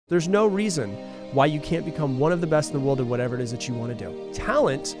There's no reason why you can't become one of the best in the world at whatever it is that you want to do.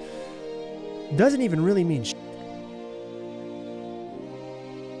 Talent doesn't even really mean shit.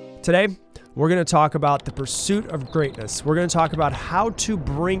 Today, we're going to talk about the pursuit of greatness. We're going to talk about how to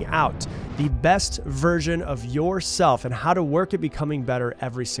bring out the best version of yourself and how to work at becoming better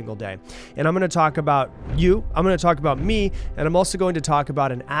every single day. And I'm going to talk about you, I'm going to talk about me, and I'm also going to talk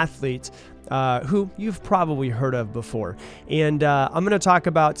about an athlete who you've probably heard of before. And I'm going to talk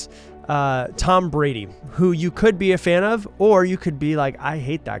about Tom Brady, who you could be a fan of, or you could be like, I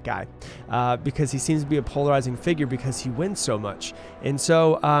hate that guy because he seems to be a polarizing figure because he wins so much. And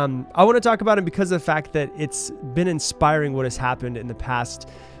so I want to talk about him because of the fact that it's been inspiring what has happened in the past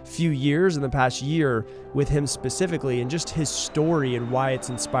few years, in the past year with him specifically, and just his story and why it's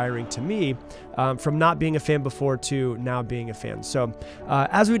inspiring to me from not being a fan before to now being a fan. So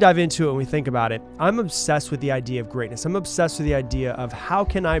as we dive into it and we think about it, I'm obsessed with the idea of greatness. I'm obsessed with the idea of how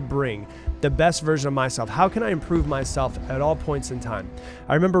can I bring the best version of myself? How can I improve myself at all points in time?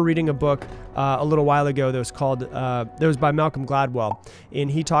 I remember reading a book a little while ago that was called, that was by Malcolm Gladwell,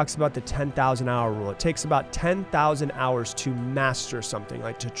 and he talks about the 10,000 hour rule. It takes about 10,000 hours to master something,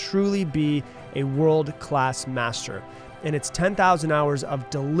 like to truly be a world-class master. And it's 10,000 hours of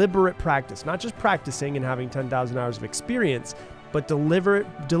deliberate practice, not just practicing and having 10,000 hours of experience, but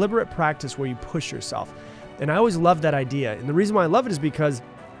deliberate practice where you push yourself. And I always love that idea. And the reason why I love it is because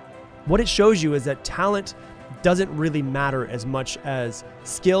what it shows you is that talent doesn't really matter as much as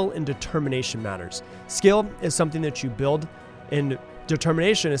skill and determination matters. Skill is something that you build, and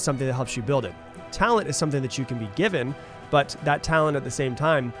determination is something that helps you build it. Talent is something that you can be given, but that talent at the same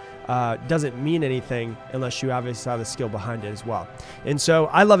time doesn't mean anything unless you obviously have the skill behind it as well. And so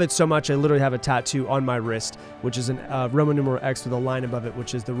I love it so much, I literally have a tattoo on my wrist, which is a Roman numeral X with a line above it,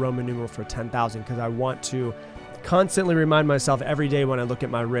 which is the Roman numeral for 10,000, because I want to constantly remind myself every day when I look at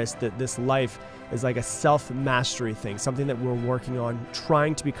my wrist that this life is like a self-mastery thing, something that we're working on,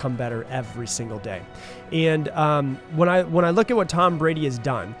 trying to become better every single day. And when I look at what Tom Brady has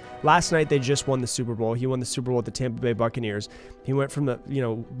done, last night they just won the Super Bowl. He won the Super Bowl with the Tampa Bay Buccaneers. He went from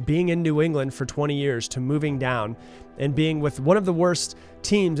being in New England for 20 years to moving down and being with one of the worst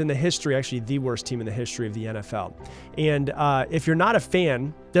teams in the history, actually the worst team in the history of the NFL. And if you're not a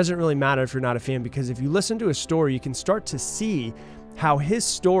fan, doesn't really matter if you're not a fan, because if you listen to his story, you can start to see how his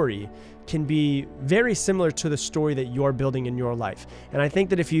story can be very similar to the story that you're building in your life. And I think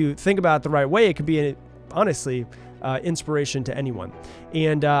that if you think about it the right way, it could be honestly inspiration to anyone.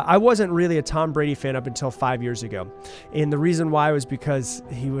 And I wasn't really a Tom Brady fan up until 5 years ago. And the reason why was because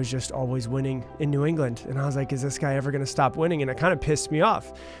he was just always winning in New England. And I was like, is this guy ever going to stop winning? And it kind of pissed me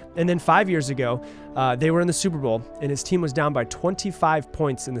off. And then 5 years ago, they were in the Super Bowl and his team was down by 25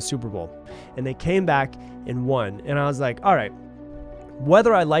 points in the Super Bowl. And they came back and won. And I was like, all right,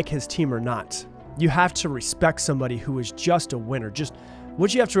 whether I like his team or not, you have to respect somebody who is just a winner. Just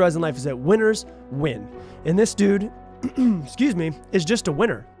what you have to realize in life is that winners win. And this dude, excuse me, is just a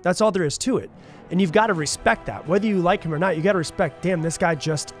winner. That's all there is to it. And you've got to respect that. Whether you like him or not, you got to respect, damn, this guy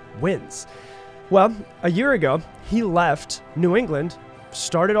just wins. Well, a year ago, he left New England,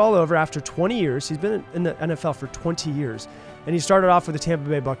 started all over after 20 years. He's been in the NFL for 20 years. And he started off with the Tampa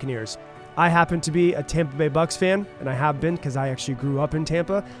Bay Buccaneers. I happen to be a Tampa Bay Bucks fan, and I have been because I actually grew up in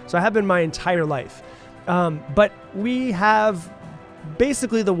Tampa. So I have been my entire life. But we have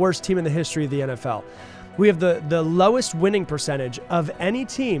basically the worst team in the history of the NFL. We have the lowest winning percentage of any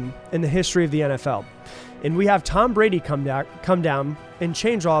team in the history of the NFL. And we have Tom Brady come down and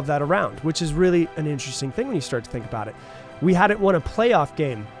change all of that around, which is really an interesting thing when you start to think about it. We hadn't won a playoff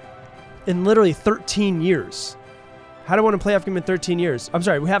game in literally 13 years. Hadn't won a playoff game in 13 years. I'm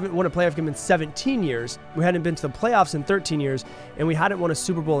sorry, we haven't won a playoff game in 17 years. We hadn't been to the playoffs in 13 years, and we hadn't won a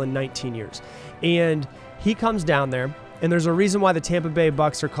Super Bowl in 19 years. And he comes down there, and there's a reason why the Tampa Bay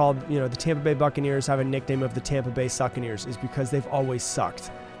Bucks are called, the Tampa Bay Buccaneers have a nickname of the Tampa Bay Succaneers, is because they've always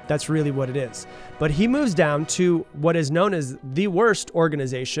sucked. That's really what it is. But he moves down to what is known as the worst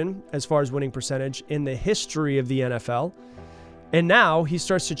organization as far as winning percentage in the history of the NFL. And now he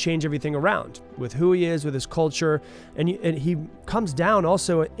starts to change everything around with who he is, with his culture. And he comes down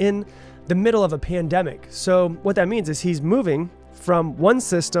also in the middle of a pandemic. So what that means is he's moving from one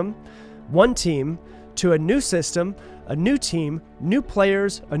system, one team, to a new system, a new team, new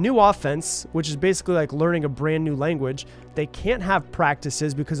players, a new offense, which is basically like learning a brand new language. They can't have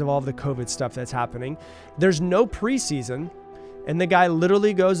practices because of all of the COVID stuff that's happening. There's no preseason. And the guy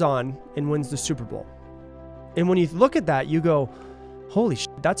literally goes on and wins the Super Bowl. And when you look at that, you go, holy shit,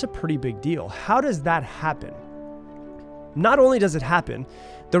 that's a pretty big deal. How does that happen? Not only does it happen,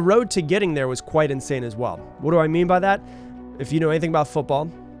 the road to getting there was quite insane as well. What do I mean by that? If you know anything about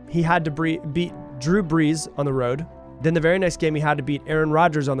football, he had to beat Drew Brees on the road. Then the very next game, he had to beat Aaron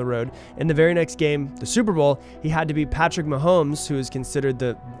Rodgers on the road. In the very next game, the Super Bowl, he had to beat Patrick Mahomes, who is considered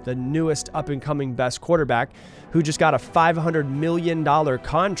the newest up-and-coming best quarterback, who just got a $500 million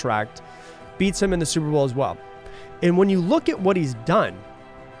contract, beats him in the Super Bowl as well. And when you look at what he's done,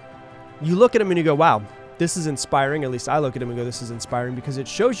 you look at him and you go, wow, this is inspiring. At least I look at him and go, this is inspiring, because it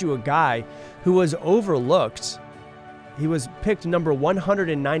shows you a guy who was overlooked. He was picked number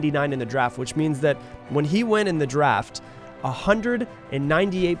 199 in the draft, which means that when he went in the draft,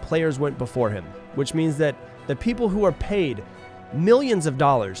 198 players went before him, which means that the people who are paid millions of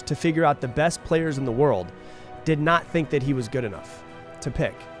dollars to figure out the best players in the world did not think that he was good enough to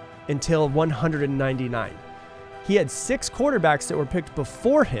pick until 199. He had 6 quarterbacks that were picked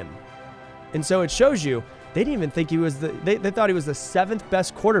before him. And so it shows you, they didn't even think he was they thought he was the 7th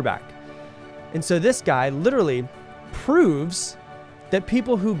best quarterback. And so this guy literally proves that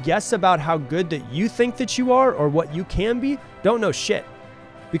people who guess about how good that you think that you are or what you can be don't know shit,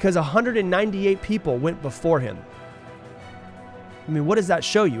 because 198 people went before him. I mean, what does that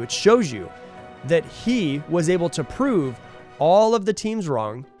show you? It shows you that he was able to prove all of the teams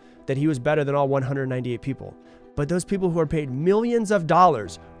wrong, that he was better than all 198 people. But those people who are paid millions of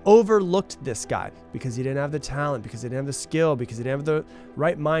dollars overlooked this guy because he didn't have the talent, because he didn't have the skill, because he didn't have the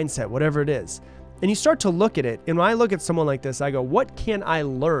right mindset, whatever it is. And you start to look at it, and when I look at someone like this, I go, what can I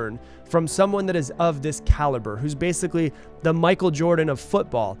learn from someone that is of this caliber, who's basically the Michael Jordan of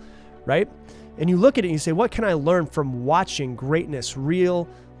football, right? And you look at it and you say, what can I learn from watching greatness, real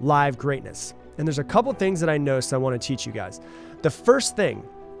live greatness? And there's a couple things that I noticed I want to teach you guys. The first thing,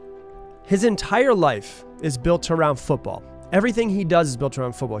 his entire life is built around football. Everything he does is built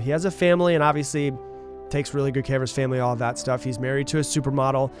around football. He has a family and obviously takes really good care of his family, all of that stuff. He's married to a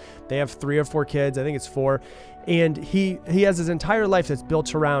supermodel. They have 3 or 4 kids. I think it's 4. And he has his entire life that's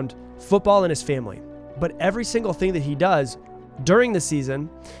built around football and his family. But every single thing that he does during the season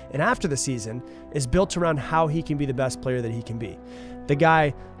and after the season is built around how he can be the best player that he can be. The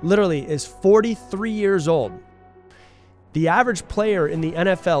guy literally is 43 years old. The average player in the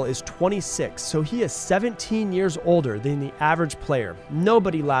NFL is 26, so he is 17 years older than the average player.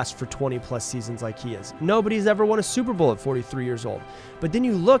 Nobody lasts for 20 plus seasons like he is. Nobody's ever won a Super Bowl at 43 years old. But then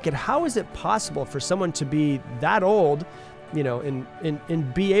you look at how is it possible for someone to be that old, you know,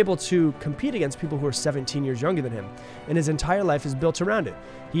 and be able to compete against people who are 17 years younger than him. And his entire life is built around it.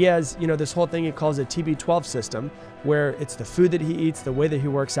 He has, you know, this whole thing he calls a TB12 system, where it's the food that he eats, the way that he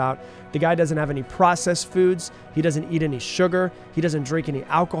works out. The guy doesn't have any processed foods. He doesn't eat any sugar. He doesn't drink any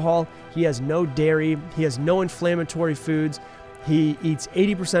alcohol. He has no dairy. He has no inflammatory foods. He eats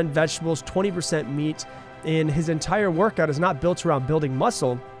 80% vegetables, 20% meat. And his entire workout is not built around building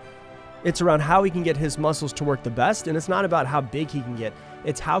muscle. It's around how he can get his muscles to work the best. And it's not about how big he can get.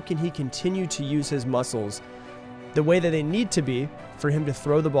 It's how can he continue to use his muscles the way that they need to be for him to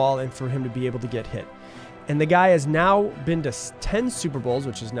throw the ball and for him to be able to get hit. And the guy has now been to 10 Super Bowls,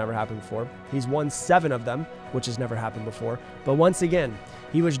 which has never happened before. He's won 7 of them, which has never happened before. But once again,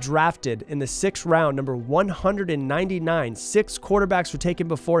 he was drafted in the 6th round, number 199. 6 quarterbacks were taken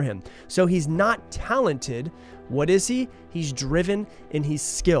before him. So he's not talented. What is he? He's driven and he's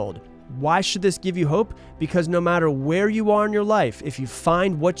skilled. Why should this give you hope? Because no matter where you are in your life, if you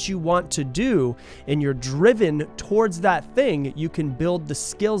find what you want to do and you're driven towards that thing, you can build the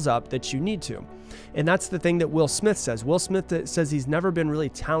skills up that you need to. And that's the thing that Will Smith says. Will Smith says he's never been really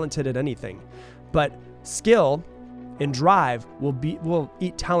talented at anything, but skill and drive will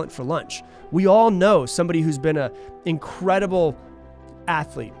eat talent for lunch. We all know somebody who's been an incredible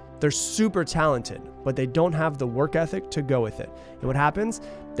athlete. They're super talented, but they don't have the work ethic to go with it. And what happens?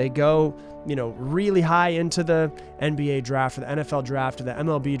 They go, you know, really high into the NBA draft or the NFL draft or the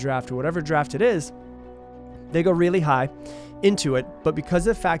MLB draft or whatever draft it is. They go really high into it, but because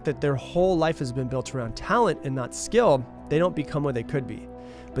of the fact that their whole life has been built around talent and not skill, they don't become what they could be.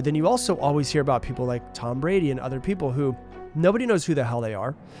 But then you also always hear about people like Tom Brady and other people who nobody knows who the hell they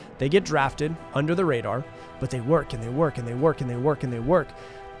are. They get drafted under the radar, but they work and they work and they work and they work and they work.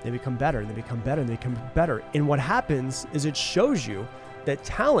 They become better and they become better and they become better. And what happens is it shows you that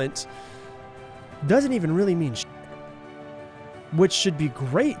talent doesn't even really mean shit, which should be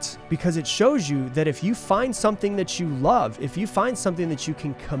great, because it shows you that if you find something that you love, if you find something that you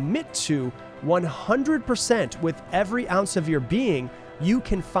can commit to 100% with every ounce of your being, you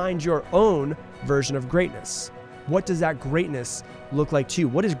can find your own version of greatness. What does that greatness look like to you?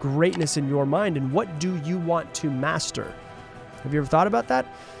 What is greatness in your mind, and what do you want to master? Have you ever thought about that?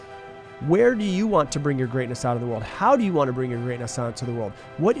 Where do you want to bring your greatness out of the world? How do you want to bring your greatness out into the world?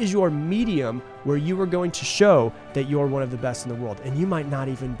 What is your medium where you are going to show that you're one of the best in the world? And you might not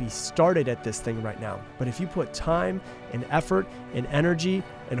even be started at this thing right now. But if you put time and effort and energy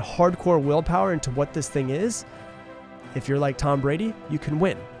and hardcore willpower into what this thing is, if you're like Tom Brady, you can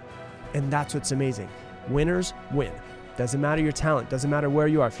win. And that's what's amazing. Winners win. Doesn't matter your talent. Doesn't matter where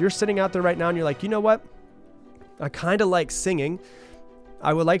you are. If you're sitting out there right now and you're like, you know what? I kind of like singing.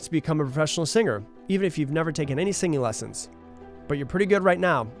 I would like to become a professional singer, even if you've never taken any singing lessons, but you're pretty good right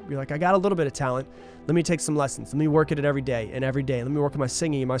now. You're like, I got a little bit of talent. Let me take some lessons. Let me work at it every day and every day. Let me work on my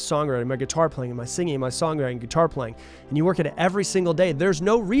singing and my songwriting, my guitar playing and my singing and my songwriting, guitar playing. And you work at it every single day. There's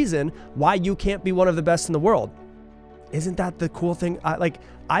no reason why you can't be one of the best in the world. Isn't that the cool thing?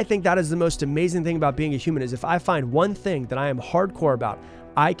 I think that is the most amazing thing about being a human is if I find one thing that I am hardcore about,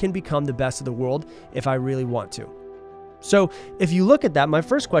 I can become the best of the world if I really want to. So if you look at that, my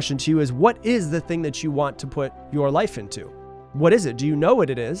first question to you is, what is the thing that you want to put your life into? What is it? Do you know what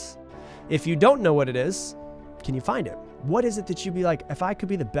it is? If you don't know what it is, can you find it? What is it that you'd be like, if I could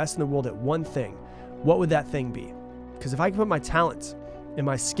be the best in the world at one thing, what would that thing be? Because if I could put my talents and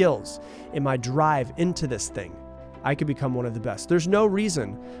my skills and my drive into this thing, I could become one of the best. There's no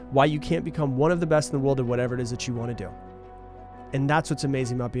reason why you can't become one of the best in the world at whatever it is that you want to do. And that's what's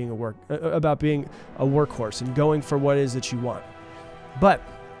amazing about being a workhorse and going for what it is that you want. But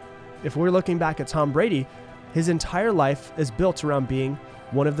if we're looking back at Tom Brady, his entire life is built around being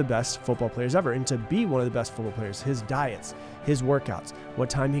one of the best football players ever. And to be one of the best football players, his diets, his workouts, what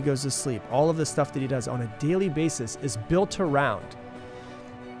time he goes to sleep, all of the stuff that he does on a daily basis is built around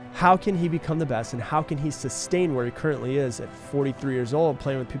how can he become the best and how can he sustain where he currently is at 43 years old,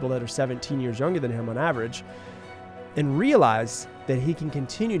 playing with people that are 17 years younger than him on average, and realize that he can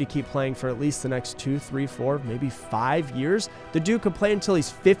continue to keep playing for at least the next 2, 3, 4, maybe 5 years. The dude could play until he's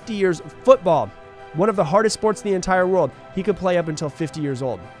 50 years. Football, one of the hardest sports in the entire world, he could play up until 50 years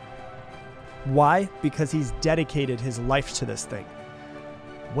old. Why? Because he's dedicated his life to this thing.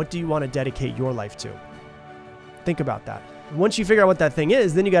 What do you want to dedicate your life to? Think about that. Once you figure out what that thing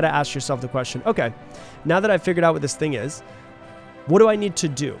is, then you got to ask yourself the question, okay, now that I've figured out what this thing is, what do I need to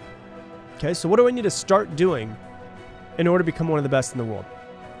do? Okay, so what do I need to start doing in order to become one of the best in the world?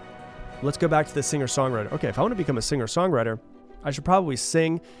 Let's go back to the singer-songwriter. Okay, if I want to become a singer-songwriter, I should probably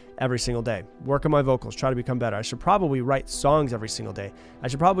sing every single day, work on my vocals, try to become better. I should probably write songs every single day. I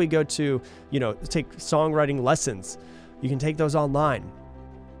should probably go to, take songwriting lessons. You can take those online.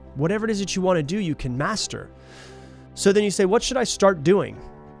 Whatever it is that you want to do, you can master. So then you say, what should I start doing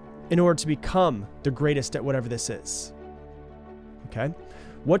in order to become the greatest at whatever this is? Okay.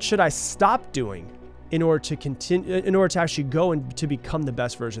 What should I stop doing in order to continue, in order to actually go and to become the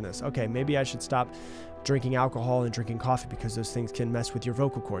best version of this? Okay, maybe I should stop drinking alcohol and drinking coffee because those things can mess with your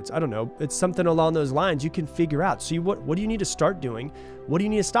vocal cords. I don't know. It's something along those lines you can figure out. So what do you need to start doing? What do you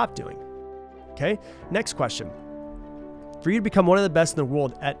need to stop doing? Okay. Next question. For you to become one of the best in the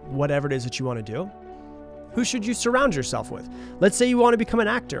world at whatever it is that you want to do, who should you surround yourself with? Let's say you want to become an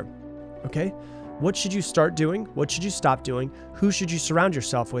actor. Okay. What should you start doing? What should you stop doing? Who should you surround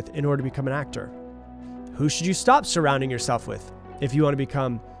yourself with in order to become an actor? Who should you stop surrounding yourself with if you want to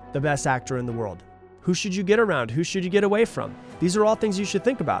become the best actor in the world? Who should you get around? Who should you get away from? These are all things you should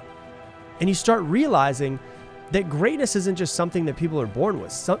think about. And you start realizing that greatness isn't just something that people are born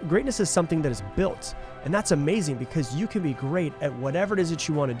with. Greatness is something that is built. And that's amazing because you can be great at whatever it is that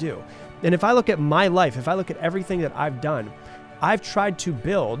you want to do. And if I look at my life, if I look at everything that I've done, I've tried to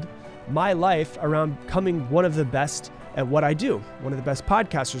build my life around becoming one of the best at what I do, one of the best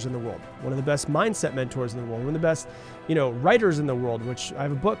podcasters in the world, one of the best mindset mentors in the world, one of the best, writers in the world, which I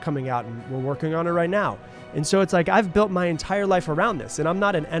have a book coming out and we're working on it right now. And so it's like, I've built my entire life around this, and I'm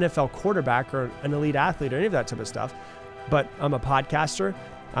not an NFL quarterback or an elite athlete or any of that type of stuff, but I'm a podcaster.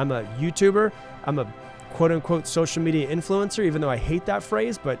 I'm a YouTuber. I'm a quote unquote social media influencer, even though I hate that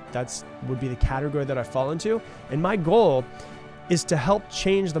phrase, but that's would be the category that I fall into. And my goal is to help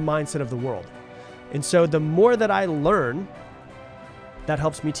change the mindset of the world. And so the more that I learn, that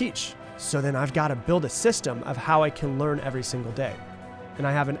helps me teach. So then I've got to build a system of how I can learn every single day. And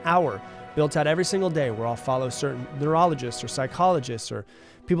I have an hour built out every single day where I'll follow certain neurologists or psychologists or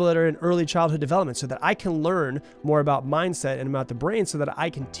people that are in early childhood development so that I can learn more about mindset and about the brain so that I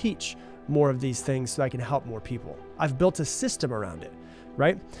can teach more of these things so I can help more people. I've built a system around it,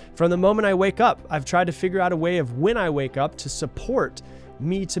 right? From the moment I wake up, I've tried to figure out a way of when I wake up to support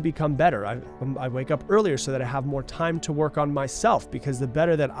me to become better. I wake up earlier so that I have more time to work on myself, because the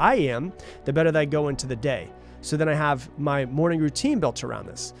better that I am, the better that I go into the day. So then I have my morning routine built around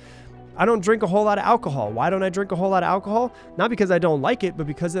this. I don't drink a whole lot of alcohol. Why don't I drink a whole lot of alcohol? Not because I don't like it, but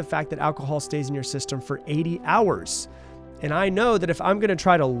because of the fact that alcohol stays in your system for 80 hours. And I know that if I'm going to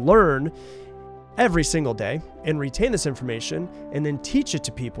try to learn every single day and retain this information and then teach it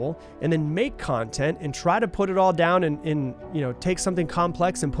to people and then make content and try to put it all down and take something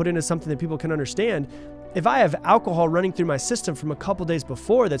complex and put it into something that people can understand, if I have alcohol running through my system from a couple days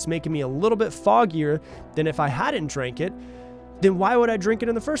before that's making me a little bit foggier than if I hadn't drank it, then why would I drink it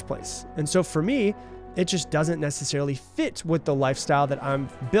in the first place? And so for me, it just doesn't necessarily fit with the lifestyle that I'm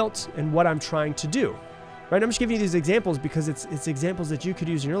built and what I'm trying to do. Right? I'm just giving you these examples because it's examples that you could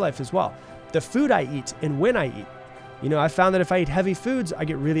use in your life as well. The food I eat and when I eat. I found that if I eat heavy foods, I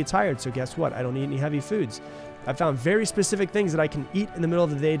get really tired. So guess what? I don't eat any heavy foods. I found very specific things that I can eat in the middle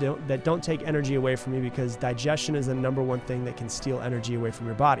of the day that don't take energy away from me, because digestion is the number one thing that can steal energy away from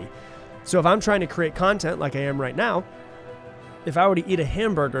your body. So if I'm trying to create content like I am right now, if I were to eat a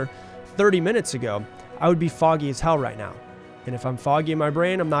hamburger 30 minutes ago, I would be foggy as hell right now. And if I'm foggy in my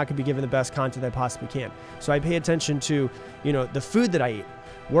brain, I'm not going to be given the best content I possibly can. So I pay attention to, the food that I eat,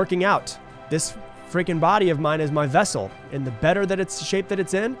 working out. This freaking body of mine is my vessel. And the better that it's the shape that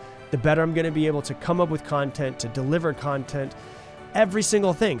it's in, the better I'm going to be able to come up with content, to deliver content, every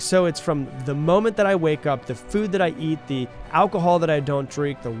single thing. So it's from the moment that I wake up, the food that I eat, the alcohol that I don't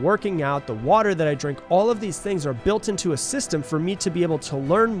drink, the working out, the water that I drink, all of these things are built into a system for me to be able to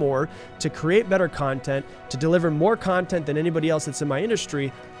learn more, to create better content, to deliver more content than anybody else that's in my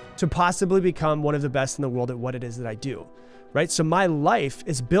industry, to possibly become one of the best in the world at what it is that I do. Right? So my life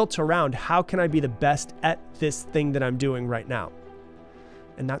is built around how can I be the best at this thing that I'm doing right now?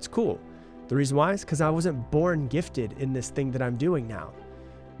 And that's cool. The reason why is because I wasn't born gifted in this thing that I'm doing now.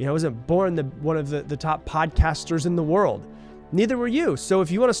 I wasn't born one of the top podcasters in the world. Neither were you. So if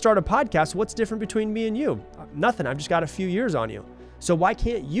you want to start a podcast, what's different between me and you? Nothing. I've just got a few years on you. So why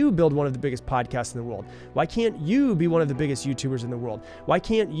can't you build one of the biggest podcasts in the world? Why can't you be one of the biggest YouTubers in the world? Why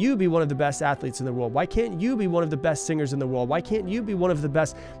can't you be one of the best athletes in the world? Why can't you be one of the best singers in the world? Why can't you be one of the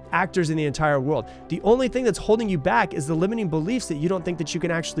best actors in the entire world? The only thing that's holding you back is the limiting beliefs that you don't think that you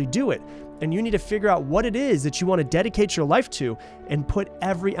can actually do it. And you need to figure out what it is that you want to dedicate your life to and put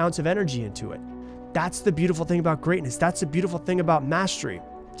every ounce of energy into it. That's the beautiful thing about greatness. That's the beautiful thing about mastery.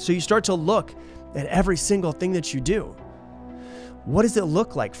 So you start to look at every single thing that you do. What does it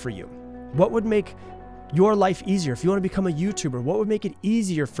look like for you? What would make your life easier? If you want to become a YouTuber, what would make it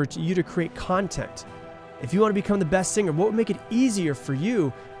easier for you to create content? If you want to become the best singer, what would make it easier for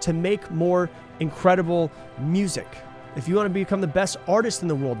you to make more incredible music? If you want to become the best artist in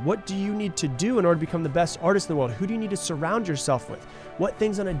the world, what do you need to do in order to become the best artist in the world? Who do you need to surround yourself with? What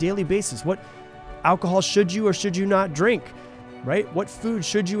things on a daily basis? What alcohol should you or should you not drink? Right? What food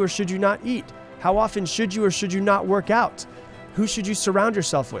should you or should you not eat? How often should you or should you not work out? Who should you surround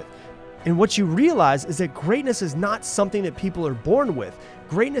yourself with? And what you realize is that greatness is not something that people are born with.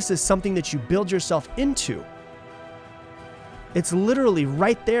 Greatness is something that you build yourself into. It's literally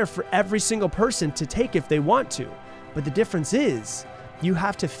right there for every single person to take if they want to. But the difference is you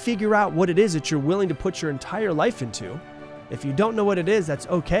have to figure out what it is that you're willing to put your entire life into. If you don't know what it is, that's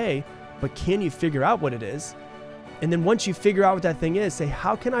okay, but can you figure out what it is? And then once you figure out what that thing is, say,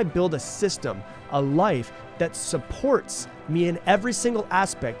 how can I build a system, a life that supports me in every single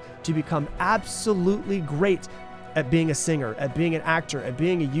aspect to become absolutely great at being a singer, at being an actor, at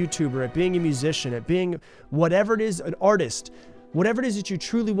being a YouTuber, at being a musician, at being whatever it is, an artist, whatever it is that you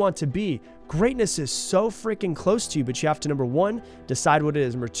truly want to be. Greatness is so freaking close to you, but you have to, number one, decide what it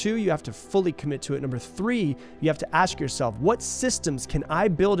is. Number two, you have to fully commit to it. Number three, you have to ask yourself, what systems can I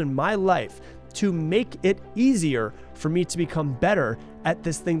build in my life to make it easier for me to become better at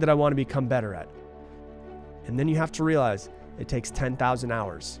this thing that I want to become better at? And then you have to realize it takes 10,000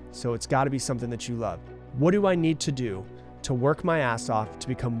 hours. So it's got to be something that you love. What do I need to do to work my ass off to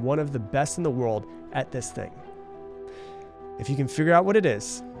become one of the best in the world at this thing? If you can figure out what it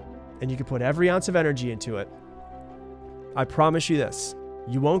is and you can put every ounce of energy into it, I promise you this,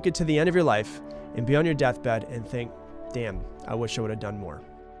 you won't get to the end of your life and be on your deathbed and think, damn, I wish I would have done more.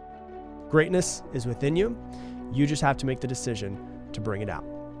 Greatness is within you. You just have to make the decision to bring it out.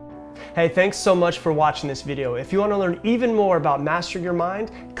 Hey, thanks so much for watching this video. If you want to learn even more about mastering your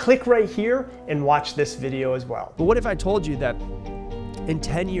mind, click right here and watch this video as well. But what if I told you that in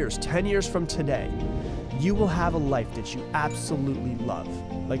 10 years from today, you will have a life that you absolutely love,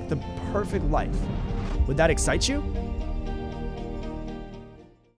 like the perfect life? Would that excite you?